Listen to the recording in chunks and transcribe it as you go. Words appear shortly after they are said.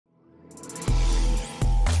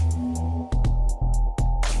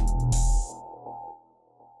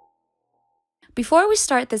Before we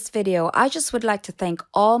start this video, I just would like to thank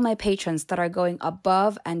all my patrons that are going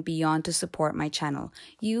above and beyond to support my channel.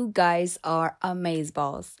 You guys are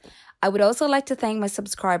amazeballs. I would also like to thank my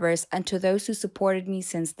subscribers and to those who supported me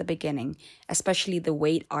since the beginning, especially the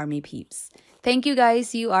Wait Army peeps. Thank you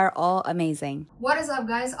guys, you are all amazing. What is up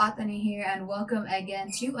guys, Otakudesune here and welcome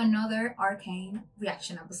again to another Arcane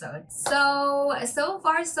reaction episode. So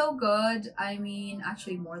far so good. I mean,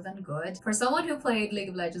 actually more than good. For someone who played League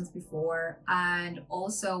of Legends before and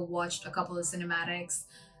also watched a couple of cinematics,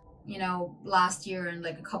 you know, last year and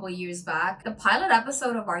like a couple of years back, the pilot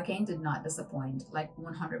episode of Arcane did not disappoint, like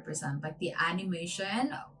 100%. Like the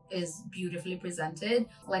animation is beautifully presented,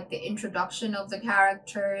 like the introduction of the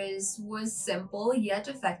characters was simple yet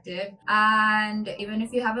effective, and even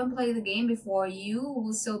if you haven't played the game before, you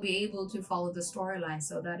will still be able to follow the storyline.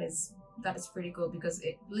 So that is pretty cool because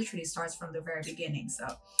it literally starts from the very beginning. So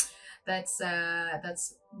that's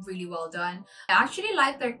really well done. I actually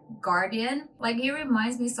like their guardian. Like, he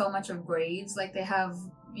reminds me so much of Graves. Like, they have,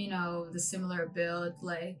 you know, the similar build,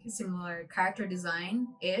 like similar character design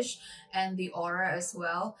ish, and the aura as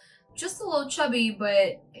well. Just a little chubby,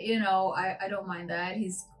 but you know, I don't mind that.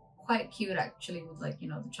 He's quite cute actually with, like, you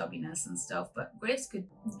know, the chubbiness and stuff. But Graves could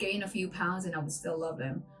gain a few pounds and I would still love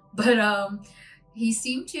him. But he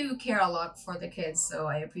seemed to care a lot for the kids, so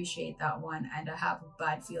I appreciate that one. And I have a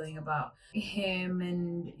bad feeling about him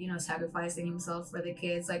and, you know, sacrificing himself for the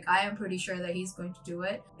kids. Like, I am pretty sure that he's going to do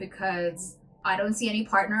it because I don't see any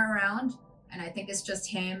partner around, and I think it's just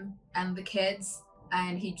him and the kids,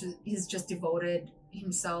 and he's just devoted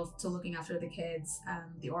himself to looking after the kids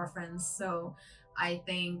and the orphans. So I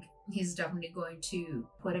think he's definitely going to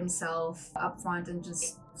put himself up front and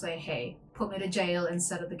just say, hey, put me to jail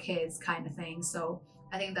instead of the kids, kind of thing. So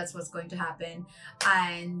I think that's what's going to happen.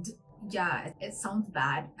 And yeah, it sounds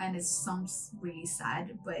bad and it sounds really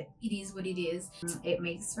sad, but it is what it is. It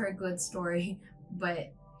makes for a good story,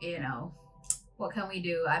 but you know, what can we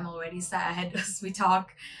do? I'm already sad as we're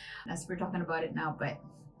talking about it now. But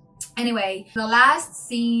anyway, the last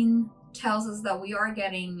scene tells us that we are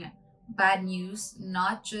getting bad news,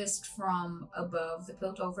 not just from above the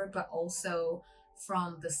Piltover, but also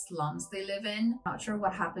from the slums they live in. Not sure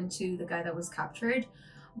what happened to the guy that was captured,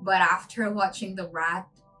 but after watching the rat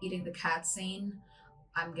eating the cat scene,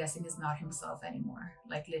 I'm guessing he's not himself anymore,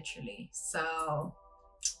 like literally. So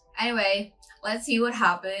anyway, let's see what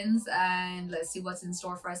happens and let's see what's in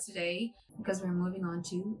store for us today, because we're moving on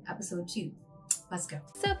to episode 2. Let's go.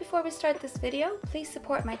 So before we start this video, please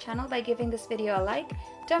support my channel by giving this video a like.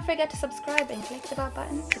 Don't forget to subscribe and click the bell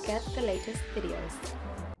button to get the latest videos.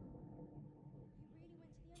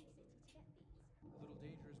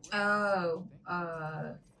 Oh,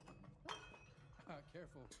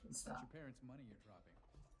 careful. What's It's that? your parents' money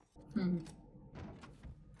you're dropping.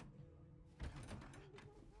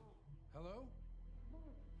 Hello?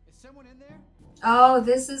 Is someone in there? Oh,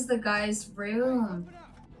 this is the guy's room. Open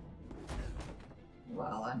up.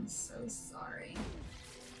 Well, I'm so sorry.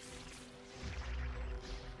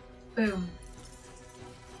 Boom.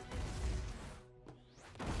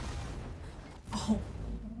 Oh.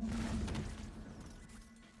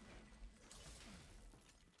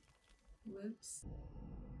 Whoops.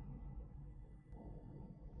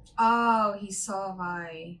 Oh, he saw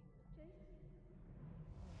Vi.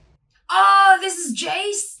 Oh, this is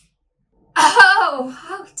Jace! Oh,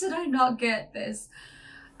 how did I not get this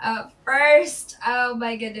first? Oh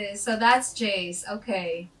my goodness. So that's Jace.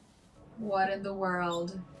 Okay. What in the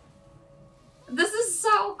world? This is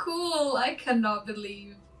so cool. I cannot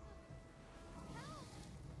believe.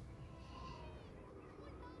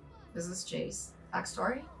 This is Jace.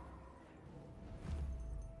 Backstory?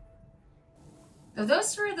 Oh,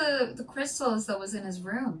 those were the crystals that was in his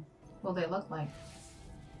room. Well, they look like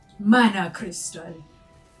mana crystal.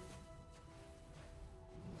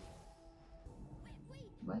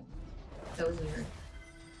 What? That was weird.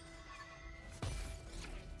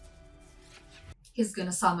 He's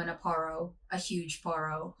gonna summon a Paro. A huge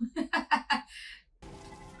Paro.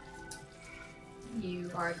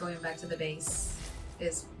 You are going back to the base,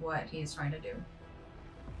 is what he's trying to do.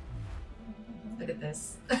 Look at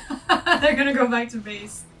this. They're gonna go back to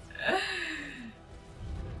base.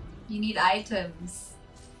 You need items.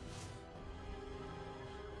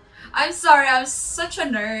 I'm sorry, I'm such a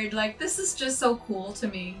nerd. Like, this is just so cool to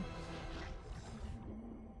me.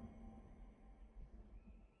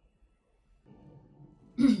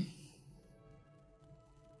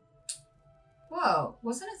 Whoa,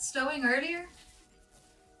 wasn't it snowing earlier?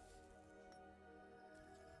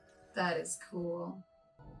 That is cool.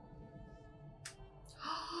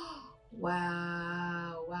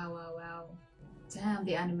 Wow, wow, wow, wow. Damn,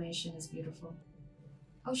 the animation is beautiful.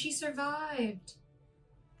 Oh, she survived.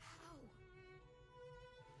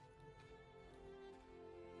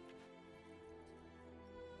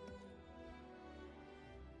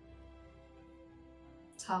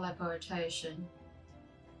 Teleportation.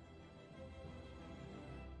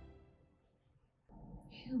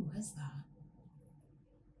 Who was that?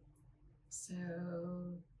 So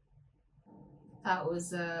that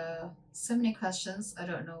was so many questions. I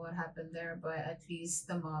don't know what happened there, but at least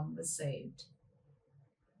the mom was saved.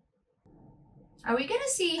 Are we gonna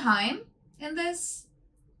see Heim in this?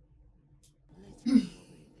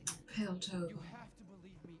 Pale toe. You have to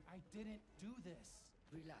believe me. I didn't do this.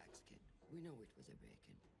 Relax, kid. We know it was a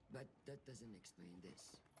break-in, but that doesn't explain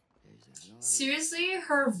this. There's a lot Seriously,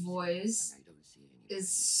 her voice I don't see any. is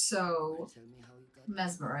so Tell me how you got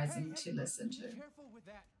mesmerizing to listen Be to. careful with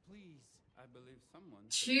that, please. I believe someone.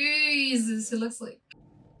 Jesus, he looks like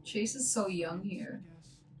Chase is so young here.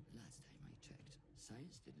 Last time I checked,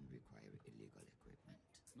 science didn't require illegal equipment.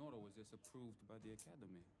 Nor was this approved by the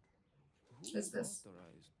academy. Who is this?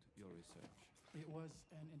 Authorized your research? It was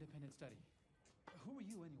an independent study. Who are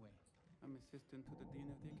you anyway? I'm assistant to the dean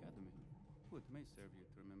of the academy. Who it may serve you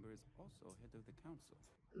to remember is also head of the council.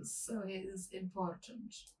 So he is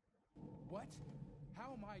important. What?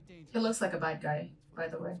 How am I dangerous? He looks like a bad guy, by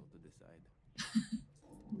the way. To decide.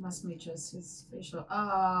 Must be just his facial.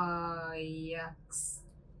 Ah, yucks.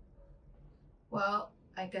 Well,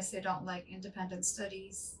 I guess they don't like independent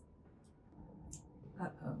studies.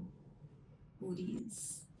 Uh-oh.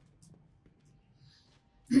 Booties.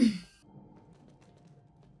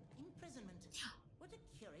 Imprisonment. What a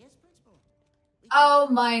curious principle. Oh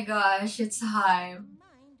my gosh, it's Heim.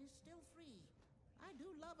 Mind is still free. I do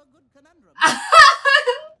love a good conundrum.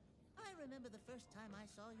 I remember the first time I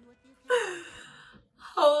saw you at the academy.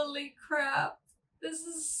 Holy crap. This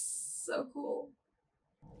is so cool.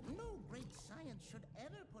 No great science should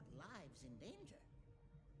ever put lives in danger.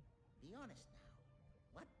 Be honest now.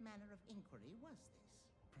 What manner of inquiry was this?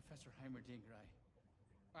 Professor Heimerdingrai.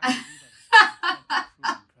 I believe that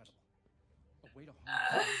truly incredible. A way to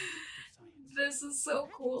harness science. This is so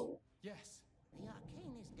cool. Yes. The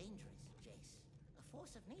arcane is dangerous, Jace. A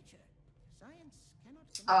force of nature. Science cannot.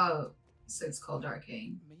 Oh, so it's called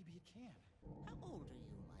Arcane. Maybe it can. How old are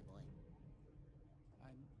you, my boy?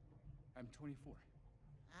 I'm 24.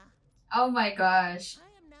 Ah, Oh my gosh. I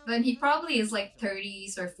am now. Then he probably is like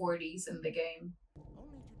 30s or 40s in the game.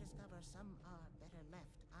 Only to discover some are better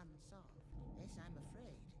left unsolved. This, I'm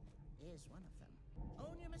afraid, is one of them.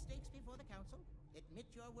 Own your mistakes before the council. Admit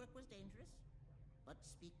your work was dangerous, but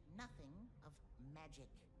speak nothing of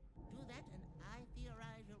magic. Do that, and I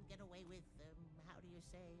theorize you'll get away with, how do you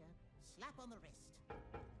say, a slap on the wrist.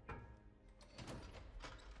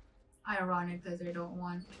 Ironic that they don't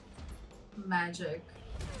want magic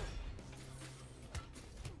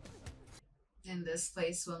in this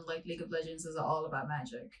place when like League of Legends is all about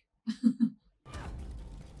magic.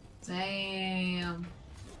 Damn.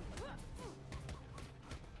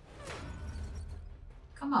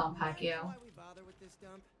 Come on, Pacquiao. Why we bother with this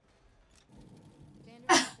dump?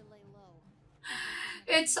 Standards have to lay low.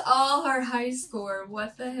 It's all her high score.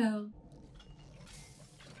 What the hell?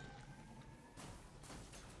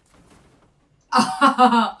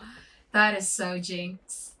 That is so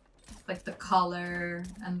Jinx. Like the color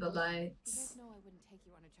and the You lights. guys know I wouldn't take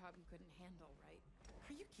you on a job you couldn't handle, right?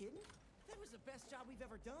 Are you kidding? That was the best job we've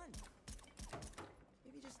ever done.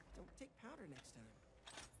 Maybe just don't take powder next time.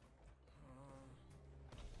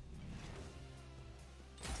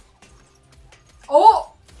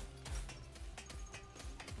 Oh!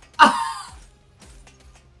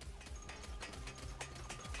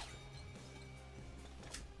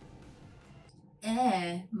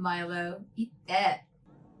 Milo, eat that.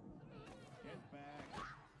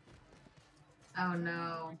 Oh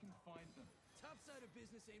no. Top side of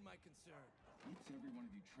business ain't my concern. What's every one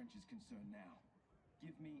of you trenches concerned now?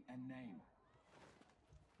 Give me a name.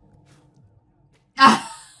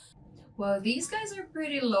 Well, these guys are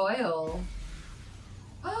pretty loyal.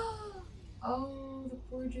 Oh, the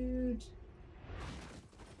poor dude.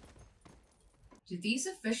 Dude, these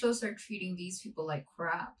officials are treating these people like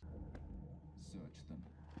crap. Search them.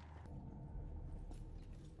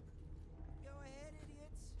 Go ahead,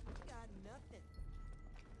 idiots. We got nothing.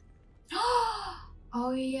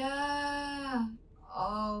 Oh yeah.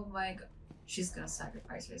 Oh my god. She's gonna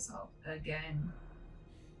sacrifice herself again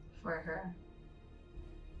for her.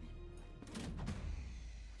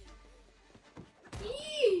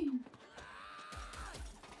 Eee.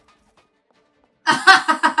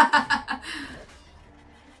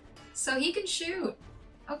 So he can shoot.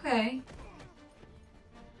 Okay.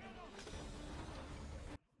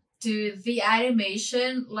 Dude, the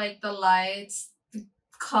animation, like the lights, the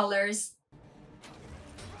colors.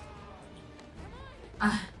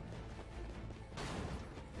 Ah.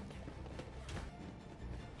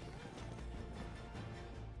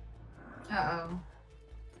 Uh-oh.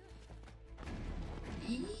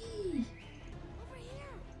 Eee.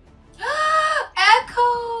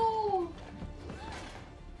 Echo!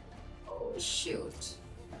 Oh, shoot.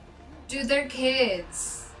 Dude, they're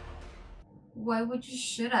kids. Why would you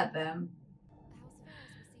shoot at them? The House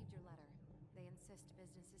Pharaohs received your letter. They insist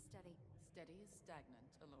business is steady. Steady is stagnant,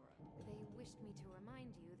 Allura. They wished me to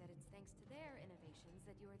remind you that it's thanks to their innovations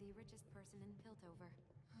that you're the richest person in Piltover.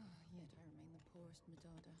 Yet I remain the poorest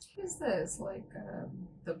Medada. Who's this? Like,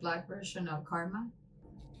 the black version of Karma?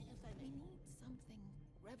 We need something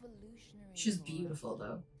revolutionary. She's Allura. beautiful,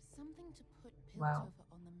 though. Something to put Wow.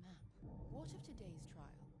 Piltover on the map. What of today's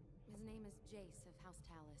trial? His name is Jace of House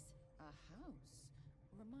Talus. A house?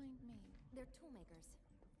 Remind me. They're toolmakers.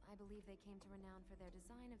 I believe they came to renown for their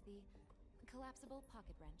design of the collapsible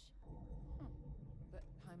pocket wrench. But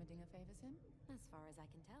Heimerdinger favors him? As far as I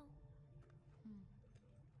can tell.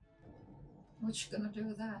 What's she gonna do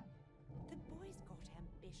with that? The boy's got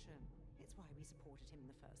ambition. It's why we supported him in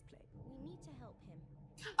the first place. We need to help him.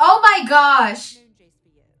 Oh my gosh! I've known Jace for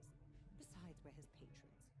years. Besides, we're his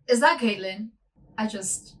patrons. Is that Caitlyn?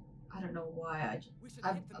 I don't know why.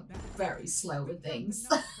 I'm very slow with things.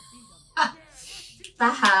 The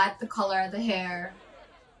hat, the color, the hair.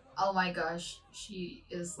 Oh my gosh. She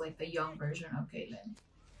is like the young version of Caitlyn.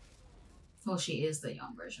 Well, she is the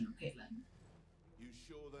young version of Caitlyn. You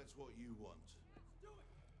sure that's what you want?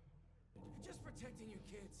 Just protecting you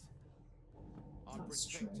kids. I'm That's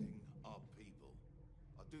true. protecting our people.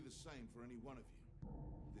 I'll do the same for any one of you.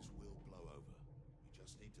 This will blow over. We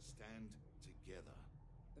just need to stand together.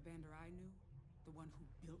 The Vander I knew, the one who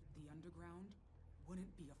built the underground,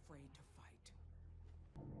 wouldn't be afraid to fight.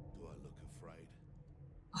 Do I look afraid?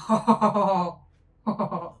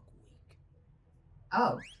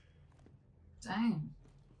 Oh. Dang.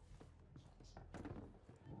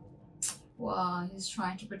 Well, he's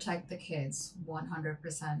trying to protect the kids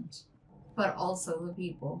 100%. But also the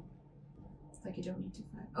people. It's like you don't need to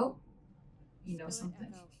fight. Oh. You know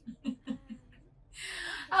something.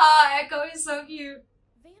 Ah, Echo is so cute.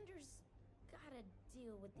 Vander's gotta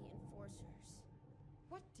deal with the enforcers.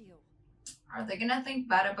 What deal? Are they gonna think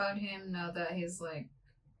bad about him now that he's like...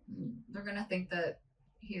 They're gonna think that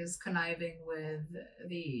he is conniving with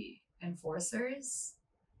the enforcers?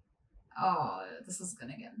 Oh, this is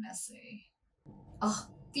gonna get messy. Oh,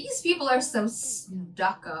 these people are so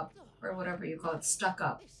stuck up. Or whatever you call it, stuck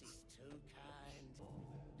up. This is too kind.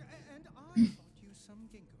 And I bought you some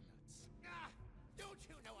ginkgo nuts. Don't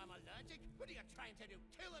you know I'm allergic? What are you trying to do?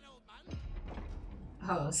 Kill an old man?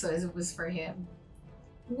 Oh, so it was for him.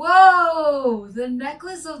 Whoa! The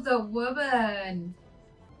necklace of the woman!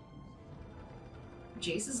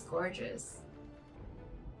 Jace is gorgeous.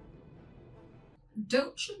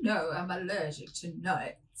 Don't you know I'm allergic to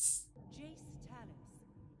nuts? Jace Talus,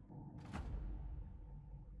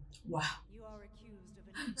 Wow. you are accused of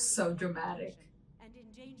illegal So dramatic. importation and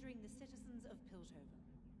endangering the citizens of Piltover.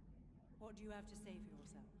 What do you have to say for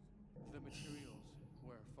yourself? The materials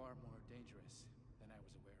were far more dangerous than I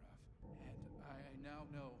was aware of. And I now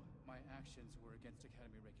know my actions were against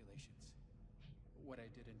Academy regulations. What I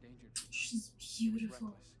did endangered people. She's It was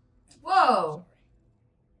beautiful. reckless, and Whoa!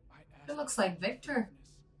 I'm sorry. I It looks ask like for Victor.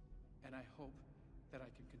 forgiveness, and I hope that I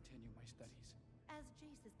can continue my studies. As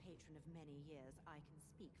Jace's patron of many years, I can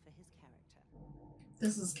speak for his character.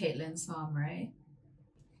 This is Caitlyn's mom, right?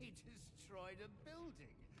 He destroyed a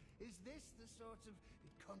building. Is this the sort of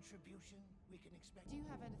contribution we can expect? Do you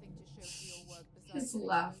have anything to show for your work besides His the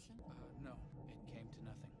laugh. explosion? No, it came to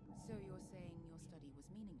nothing. So you're saying your study was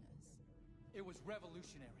meaningless? It was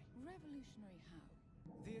revolutionary. Revolutionary how?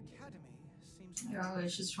 The academy seems Oh,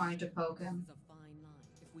 she's trying to poke him. It's a fine line.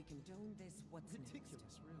 If we condone this, what's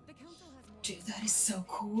ridiculous, really. The council has more. Dude, that is so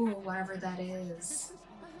cool, whatever that is.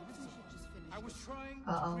 I hope we should just finish I was this. trying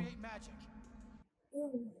Uh-oh. to create magic.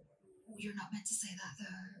 Ooh, you're not meant to say that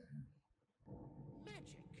though.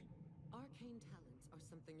 Magic. Arcane talents are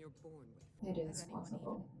something you're born with. It Has is anyone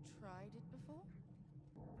possible. even tried it before?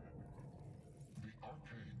 The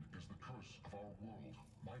Arcane is the curse of our world.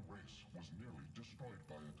 My race was nearly destroyed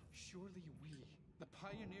by it. Surely we, the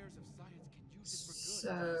pioneers of science, can use it for good.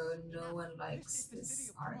 So no one likes This is the city this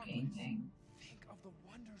of arcane progress. thing. Think of the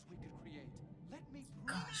wonders we could create. Let me prove.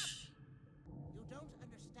 Gosh. You don't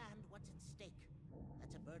understand what's at stake.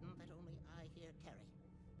 That's a burden that only I here carry.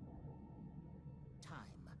 Time.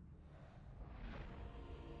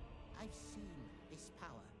 I've seen this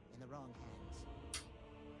power in the wrong hands.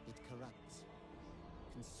 It corrupts,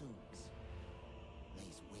 consumes,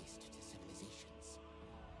 lays waste to civilizations.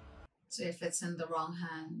 So if it's in the wrong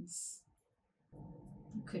hands,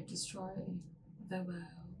 it could destroy the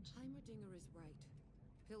world. Heimerdinger is right.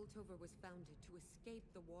 Piltover was founded to escape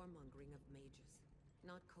the warmongering of mages,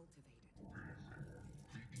 not cultivate it.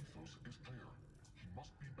 The ethos is clear. He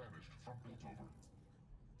must be banished from Piltover.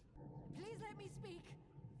 Please let me speak.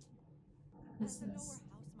 Who's As a lower this?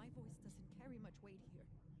 house, my voice doesn't carry much weight here.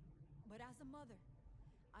 But as a mother,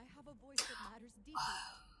 I have a voice that matters deeply.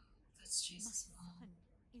 That's Jesus' My mom. son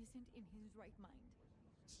isn't in his right mind.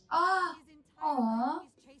 Ah, His entire life aw.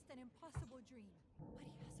 he's chased an impossible dream, but he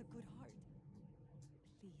has a good heart.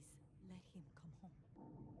 Please let him come home.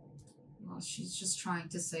 Well, she's just trying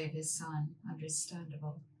to save his son.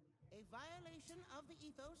 Understandable. A violation of the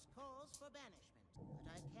ethos calls for banishment,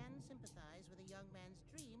 but I can sympathize with a young man's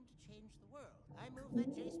dream to change the world. I move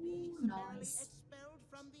that Jace be summarily Nice. expelled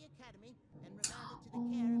from the academy and remanded to the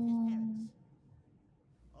care of his parents.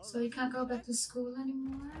 So he can't go back to school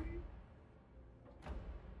anymore?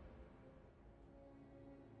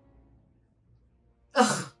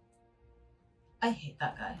 Ugh. I hate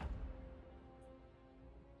that guy.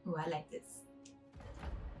 Oh, I like this.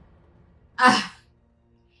 Ah!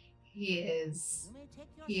 He is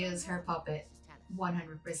her puppet.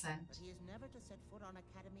 100%. But he is never to set foot on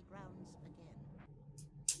academy grounds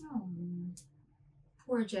again. Oh,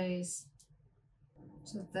 poor Jace.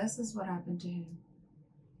 So this is what happened to him.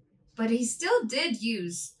 But he still did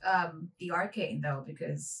use the Arcane though,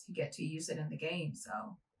 because you get to use it in the game,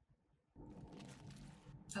 so.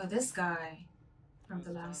 Oh, this guy from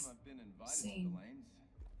the last scene.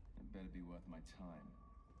 It better be worth my time.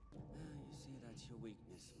 You see, that's your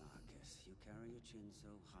weakness, Marcus. You carry your chin so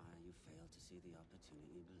high, you fail to see the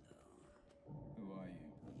opportunity below. Who are you?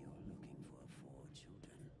 You're looking for four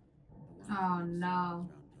children. Oh no.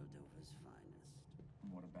 Piltover's finest.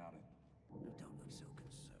 What about it? Don't look so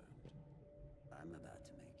concerned. I'm about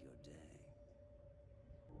to make your day.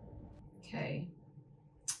 Okay.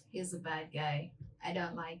 He's a bad guy. I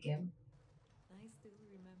don't like him. I still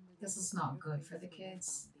remember This is not good for the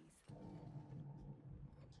kids.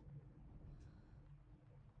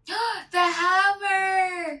 The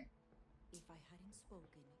hammer! If I hadn't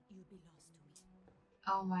spoken, you'd be lost to me.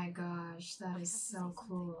 Oh my gosh, that is so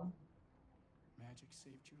cool. Magic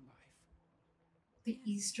saved your life. The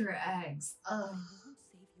Easter eggs. Ugh.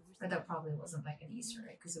 Or that probably wasn't like an Easter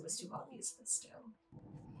egg because it was too obvious, but still. If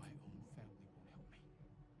my own family won't help me,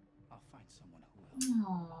 I'll find someone who will.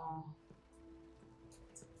 Aww.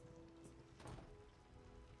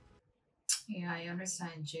 Yeah, I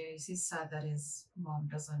understand Jace. He's sad that his mom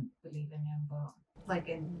doesn't believe in him, but like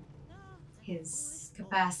in his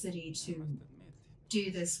capacity to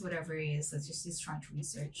do this, whatever he is, that's just he's trying to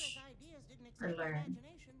research or learn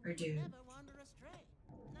or do.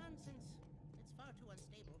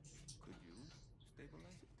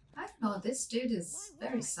 I don't know, this dude is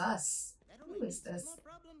very sus. Who is this?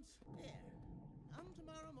 Come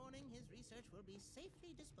tomorrow morning, his research will be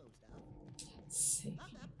safely disposed of. Safety.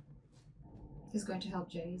 He's going to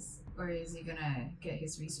help Jace, or is he gonna get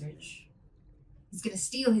his research? He's gonna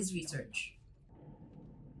steal his research.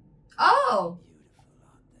 Oh!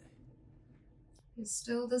 It's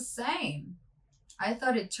still the same. I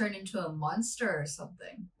thought it turned into a monster or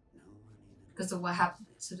something. Because of what happened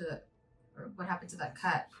to that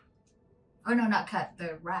cat. Oh no, not cat,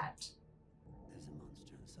 the rat. There's a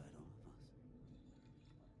monster inside all of us.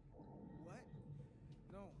 What?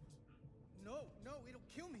 No. No, no, it'll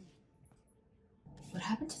kill me. What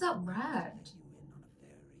happened to that rat? You in on a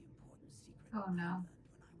very important secret Oh no.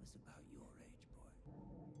 when I was about your age, boy.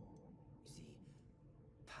 You see,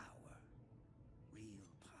 power, real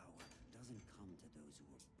power, doesn't come to those who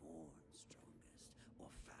were born strongest, or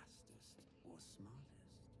fastest, or smartest.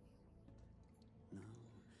 No,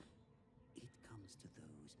 it comes to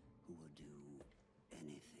those who will do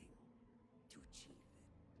anything to achieve it.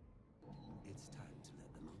 It's time to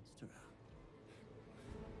let the monster out.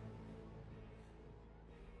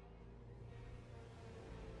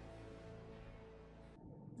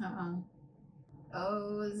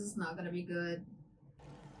 Oh, this is not gonna be good.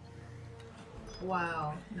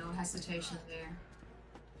 Wow, no hesitation there.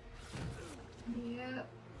 Yep,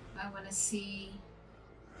 I wanna see.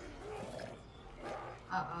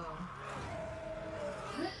 Uh-oh.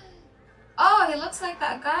 Oh, he looks like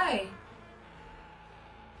that guy.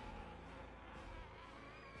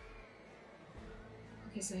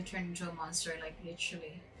 Okay, so he turned into a monster, like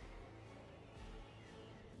literally.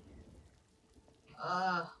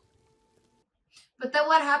 Ugh. But then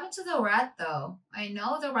what happened to the rat though? I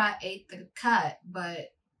know the rat ate the cat,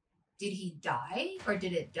 but Did he die? Or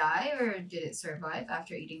did it die? Or did it survive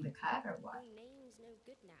after eating the cat or what? Your name's no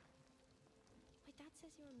good now. My dad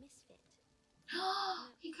says you're a misfit.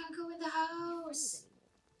 He can't go in the house.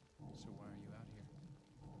 So why are you out here?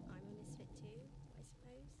 I'm a misfit too, I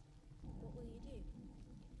suppose. What will you do?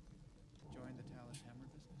 Join the Talus Hammer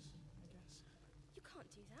business, I guess. You can't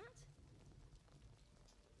do that.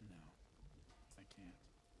 No, I can't.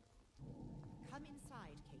 Come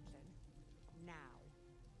inside, Caitlin. Now.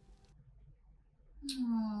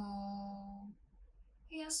 Oh,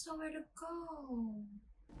 he has nowhere to go.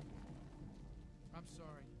 I'm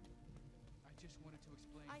sorry. I just wanted to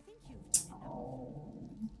explain. I think you've done enough. Oh,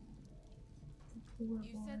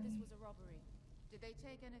 You said this was a robbery. Did they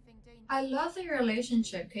take anything dangerous? I love their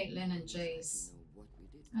relationship, Caitlin and Jace.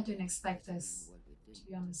 I didn't expect this, to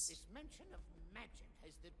be honest. This mention of magic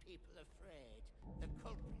has the people afraid. The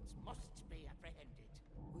culprits must be apprehended.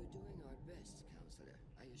 We're doing our best, Counselor,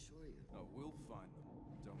 I assure you. Oh, we'll find them.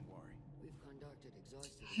 Don't worry. We've conducted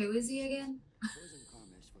exhaustive... Who is he again? Poison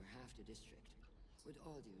commerce for half the district. With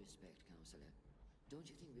all due respect, Counselor, don't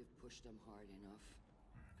you think we've pushed them hard enough?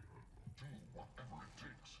 Do whatever it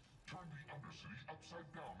takes. Turn the Undercity upside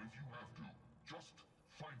down if you have to. Just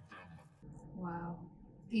find them. Wow.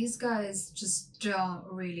 These guys just don't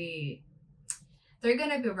really... They're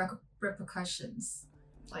gonna be repercussions.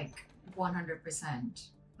 Like, 100%.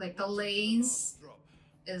 Like, the lanes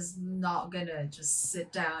is not gonna just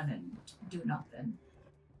sit down and do nothing.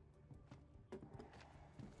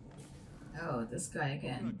 Oh, this guy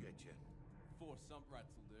again. Four sump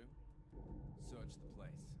rats will do. Search the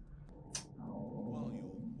place. While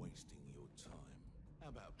you're wasting your time, how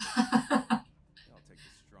about I'll take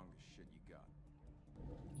the strongest shit you got.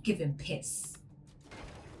 Give him piss.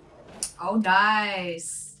 Oh,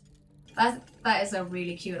 nice. That is a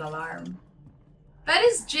really cute alarm. That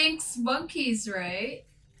is Jinx monkeys, right?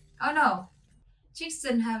 Oh no, Jinx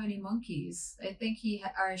didn't have any monkeys. I think he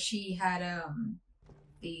or she had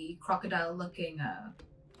the crocodile-looking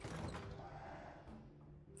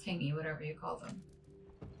thingy, whatever you call them.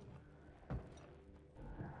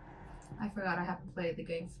 I forgot, I haven't played the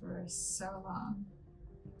game for so long.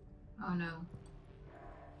 Oh no.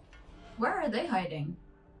 Where are they hiding?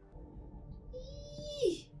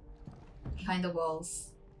 Eee! Behind the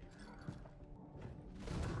walls.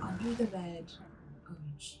 Under the bed. Oh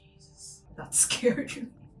Jesus. That scared me. you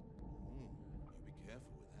be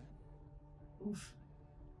careful with that. Oof.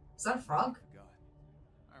 Is that a frog? God,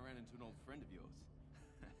 I ran into an old friend of yours.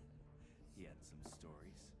 He had some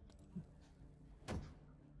stories.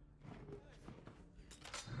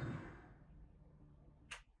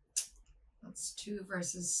 That's 2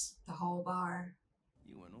 versus the whole bar.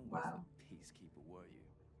 You weren't always Wow. a peacekeeper, were you?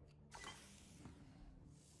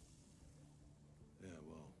 Yeah,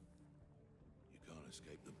 well, you can't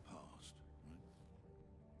escape the past, right?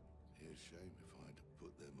 It'd be a shame if I had to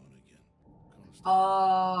put them on again. Constantly.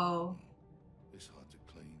 Oh. It's hard to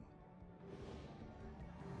clean.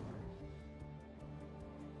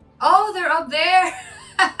 Oh, they're up there.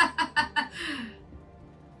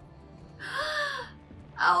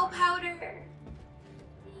 Oh, powder.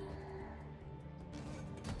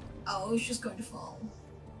 Oh, she's going to fall.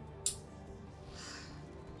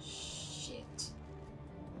 Shit.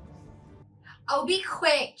 Oh, be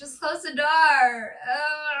quick. Just close the door.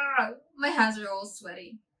 Ugh. My hands are all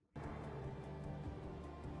sweaty.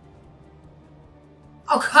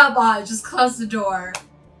 Oh, come on. Just close the door.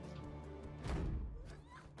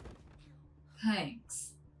 Thanks.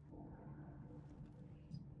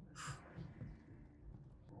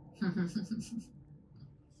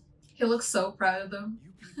 He looks so proud of them.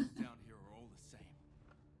 You people down here are all the same.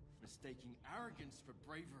 Mistaking arrogance for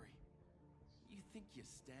bravery. You think you're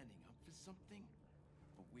standing up for something?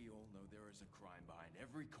 But we all know there is a crime behind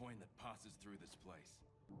every coin that passes through this place.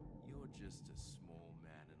 You're just a small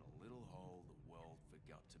man in a little hole the world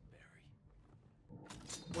forgot to bury.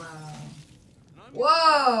 Wow. And I'm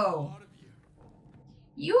Whoa! proud of you.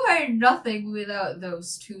 You are nothing without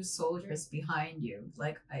those 2 soldiers behind you.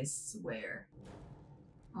 Like, I swear.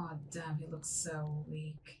 Oh, damn, he looks so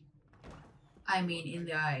weak. I mean, in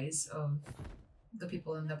the eyes of the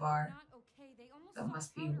people in the bar. That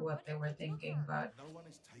must be what they were thinking, but... No one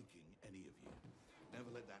is taking any of you.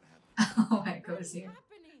 Never let that happen. Oh my God, is here.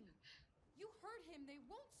 Happening? You heard him. They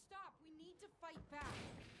won't stop. We need to fight back.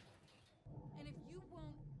 And if you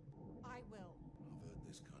won't, I will. I've heard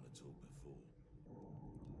this kind of talk before.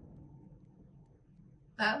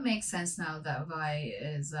 That makes sense now that Vi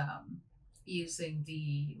is using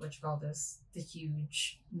the the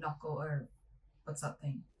huge knuckle, or what's that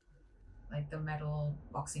thing? Like the metal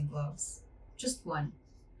boxing gloves. Just one.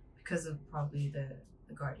 Because of probably the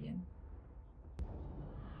the Guardian.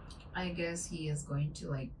 I guess he is going to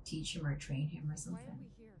like teach him or train him or something. Why are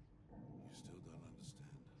we here? You still don't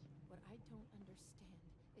understand. What I don't understand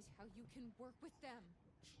is how you can work with them.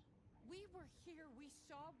 We were here. We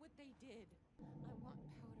saw what they did. I want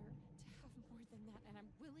Powder to have more than that, and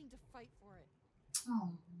I'm willing to fight for it.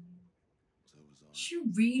 Oh, So was I. she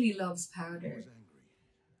really loves I Powder. was angry,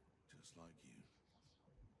 just like you.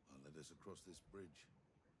 I led us across this bridge,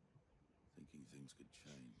 thinking things could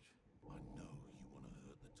change. I know you want to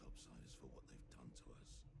hurt the Topsiders for what they've done to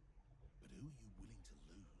us. But who are you willing to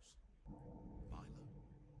lose? Milo?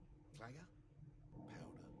 Clanger?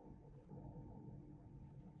 Powder?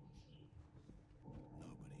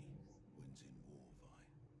 Nobody wins in war, Vi.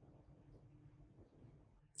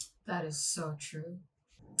 That is so true.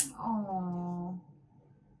 Oh,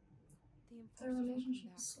 their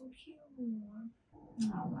relationship is so cute.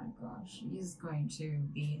 Oh my gosh, he's going to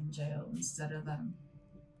be in jail instead of them.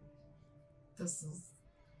 This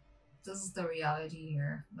is the reality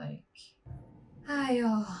here. Like,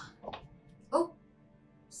 oh,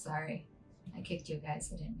 sorry, I kicked you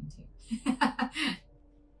guys. I didn't mean to.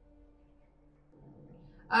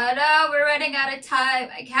 Oh no, we're running out of time.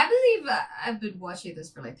 I can't believe I've been watching this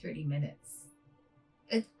for like 30 minutes.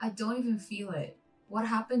 I don't even feel it. What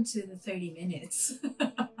happened to the 30 minutes?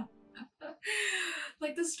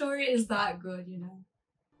 Like, the story is that good, you know?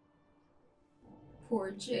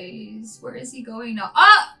 Poor Jace. Where is he going now?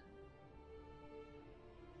 Ah!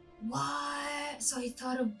 What? So he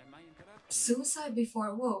thought of suicide before.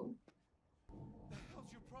 Whoa. The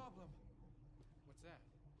hell's your problem? What's that?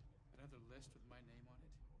 Another list with my name on it?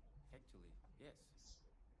 Actually, yes.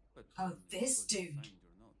 But Oh, this dude.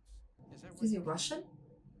 Is Is he Russian?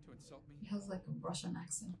 To insult me? He has like a Russian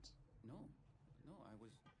accent. No, I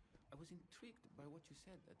was intrigued by what you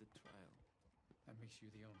said at the trial. That makes you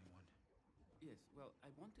the only one. Yes, well, I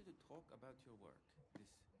wanted to talk about your work. This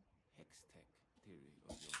hex tech theory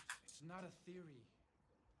of yours. It's not a theory.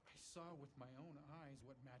 I saw with my own eyes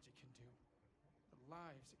what magic can do. The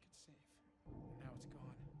lives it could save. And now it's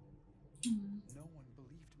gone. No one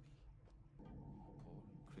believed me. Poor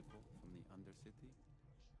cripple from the Undercity.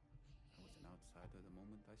 I was an outsider the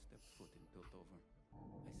moment I stepped foot in Piltover. I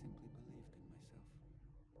simply believed in myself.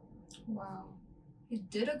 Wow. He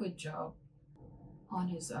did a good job on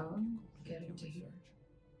his own getting to here.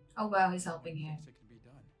 Oh wow, he's helping him. It can be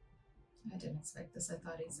done. I didn't expect this. I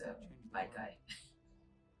thought he's a bad guy.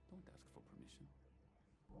 Don't ask for permission.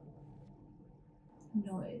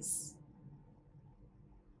 Noise.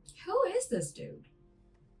 Who is this dude?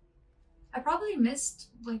 I probably missed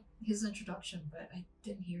like his introduction, but I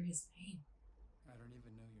didn't hear his name. I don't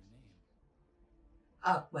even know your name.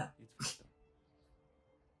 Oh well. It's Victor.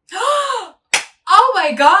 Oh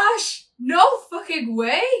my gosh! No fucking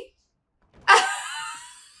way!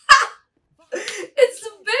 It's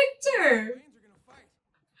Victor!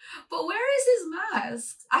 But where is his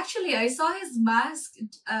mask? Actually, I saw his mask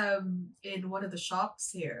in one of the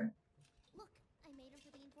shops here. Look, I made them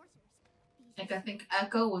for the enforcers. Like, I think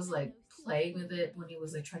Echo was like playing with it when he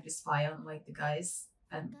was like trying to spy on like the guys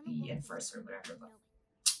and the enforcer or whatever. But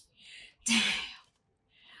damn,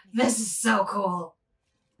 this is so cool.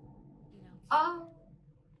 Oh,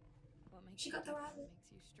 she got the rabbit.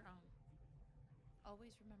 Makes you strong.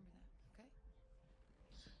 Always remember that, okay?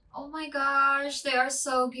 Oh my gosh, they are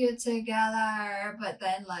so cute together. But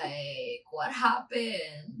then, like, what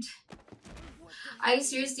happened? I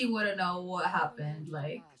seriously want to know what happened.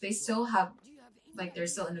 Like, they still have, like, they're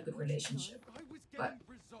still in a good relationship. But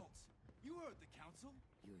You heard the council.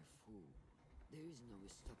 You're a fool. There is no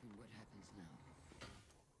stopping what happens now.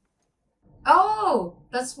 oh,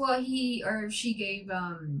 that's what he or she gave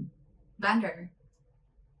Vander,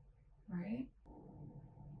 right?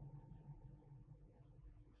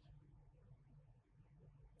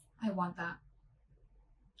 I want that.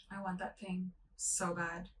 I want that thing so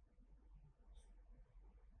bad.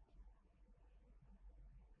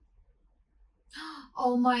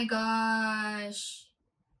 Oh my gosh.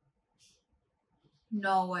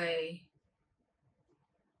 No way.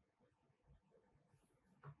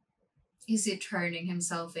 Is he turning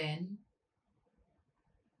himself in?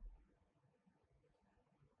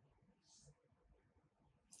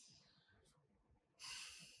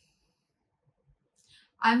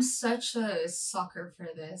 I'm such a sucker for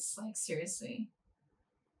this, like seriously.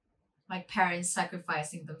 Like parents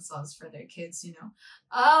sacrificing themselves for their kids, you know.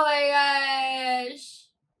 Oh my gosh.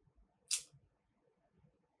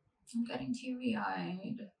 I'm getting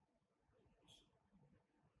teary-eyed.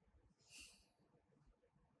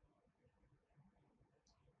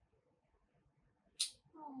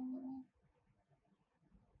 Oh.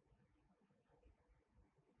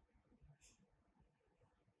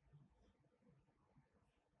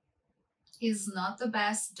 He's not the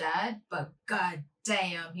best dad, but god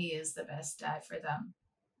damn, he is the best dad for them.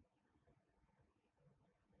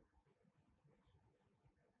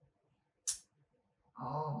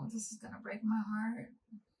 Oh, this is gonna break my heart.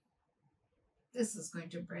 This is going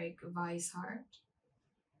to break Vi's heart.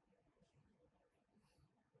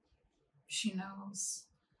 She knows.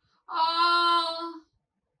 Oh,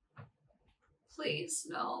 please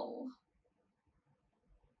no.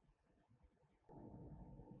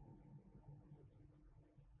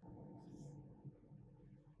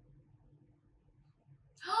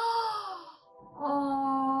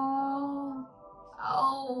 Oh,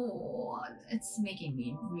 oh, it's making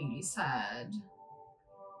me really sad.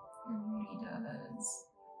 It really does.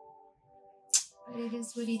 But it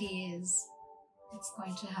is what it is. It's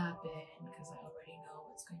going to happen because I already know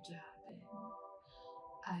what's going to happen.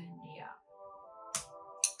 And yeah,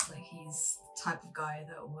 like he's the type of guy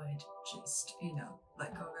that would just, you know,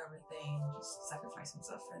 let go of everything, just sacrifice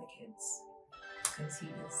himself for the kids. Because he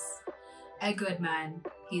is a good man.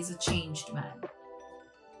 He's a changed man.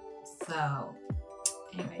 So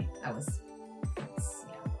anyway, that's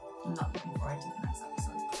yeah, I'm not looking forward to the next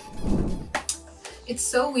episode. It's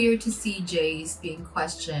so weird to see Jace being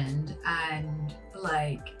questioned and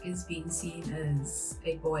like is being seen as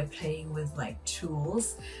a boy playing with like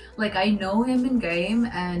tools. Like I know him in game,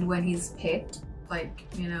 and when he's picked, like,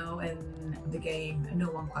 you know, in the game, no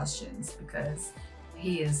one questions because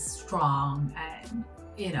he is strong and,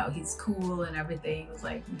 you know, he's cool and everything. It was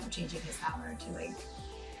like, you know, changing his hammer to like,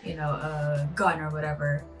 you know, a gun or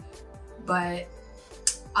whatever. But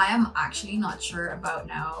I am actually not sure about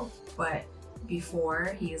now, but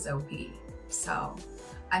before he is OP. So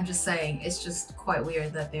I'm just saying, it's just quite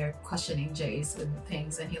weird that they're questioning Jace with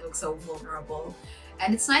things and he looks so vulnerable.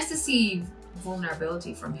 And it's nice to see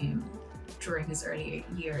vulnerability from him during his early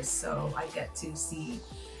years, so I get to see,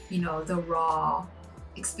 you know, the raw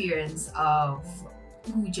experience of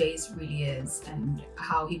who Jace really is and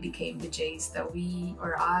how he became the Jace that we,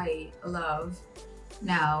 or I, love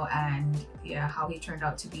now, and yeah, how he turned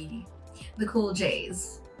out to be the cool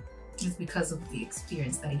Jace just because of the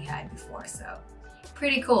experience that he had before. So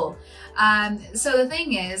pretty cool. So the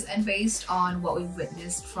thing is, and based on what we've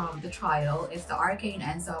witnessed from the trial, if the Arcane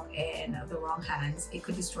ends up in the wrong hands, it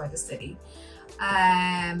could destroy the city.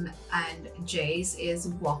 And Jace is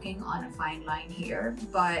walking on a fine line here,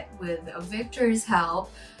 but with Victor's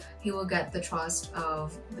help, he will get the trust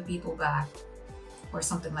of the people back or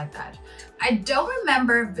something like that. I don't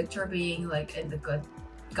remember Victor being like in the good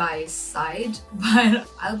guy's side, but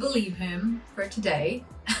I'll believe him for today.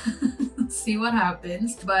 See what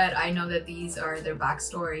happens. But I know that these are their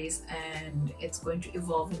backstories and it's going to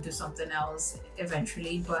evolve into something else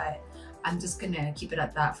eventually, but I'm just gonna keep it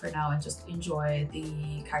at that for now and just enjoy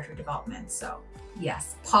the character development. So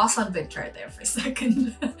yes, pause on Victor there for a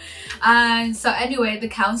second. And so anyway, the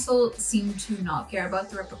council seemed to not care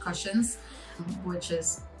about the repercussions, which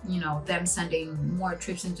is, you know, them sending more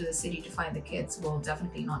troops into the city to find the kids will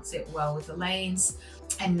definitely not sit well with the Lanes.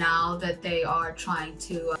 And now that they are trying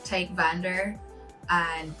to take Vander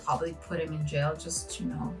and probably put him in jail, just, you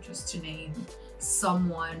know, just to name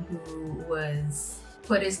someone who was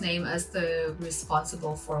put his name as the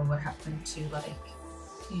responsible for what happened to, like,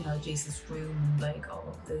 you know, Jace's room and like all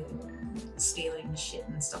of the stealing shit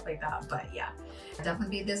and stuff like that. But yeah,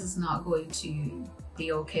 definitely this is not going to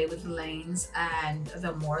be okay with the Lanes, and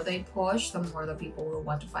the more they push, the more the people will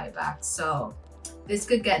want to fight back. So this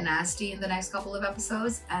could get nasty in the next couple of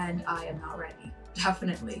episodes, and I am not ready,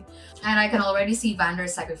 definitely. And I can already see Vander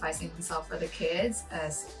sacrificing himself for the kids,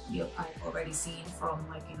 as I've already seen from,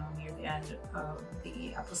 like, you know, near the end of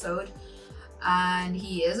the episode. And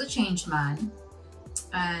he is a changed man,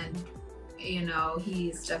 and, you know,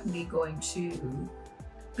 he's definitely going to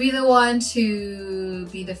be the one to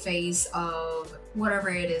be the face of whatever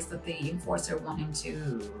it is that the enforcer want him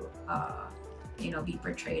to, you know, be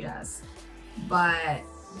portrayed as. But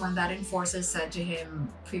when that enforcer said to him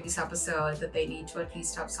previous episode that they need to at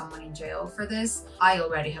least have someone in jail for this, I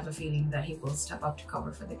already have a feeling that he will step up to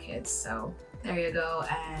cover for the kids. So there you go.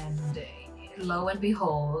 And lo and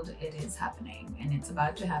behold, it is happening, and it's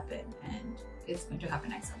about to happen, and it's going to happen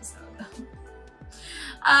next episode.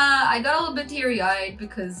 I got a little bit teary-eyed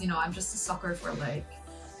because, you know, I'm just a sucker for like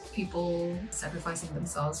people sacrificing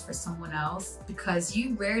themselves for someone else, because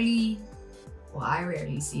you rarely, well, I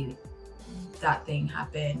rarely see that thing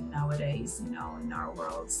happen nowadays, you know, in our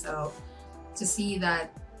world. So to see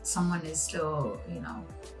that someone is still, you know,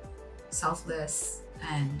 selfless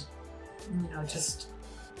and, you know, just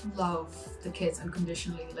love the kids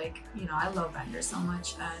unconditionally, like, you know, I love Vander so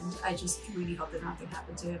much, and I just really hope that nothing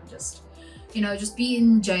happened to him. Just, you know, just be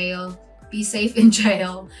in jail be safe in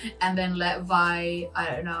jail and then let Vi, I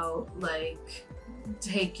don't know, like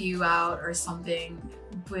take you out or something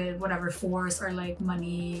with whatever force or like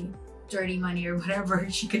money, dirty money or whatever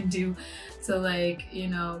she can do to like, you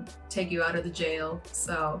know, take you out of the jail.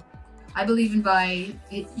 So I believe in Vi.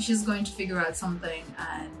 She's going to figure out something,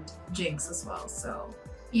 and Jinx as well. So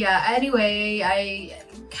yeah, anyway, I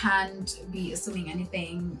can't be assuming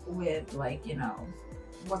anything with like, you know,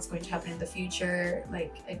 what's going to happen in the future.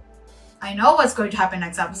 Like I know what's going to happen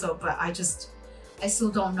next episode, but I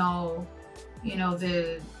still don't know, you know,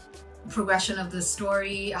 the progression of the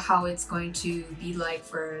story, how it's going to be like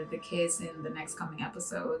for the kids in the next coming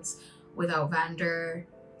episodes without Vander.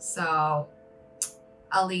 So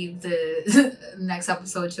I'll leave the next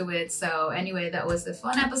episode to it. So anyway, that was the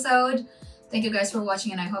fun episode. Thank you guys for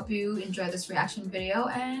watching, and I hope you enjoyed this reaction video,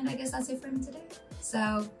 and I guess that's it for me today.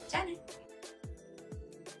 So, Janet.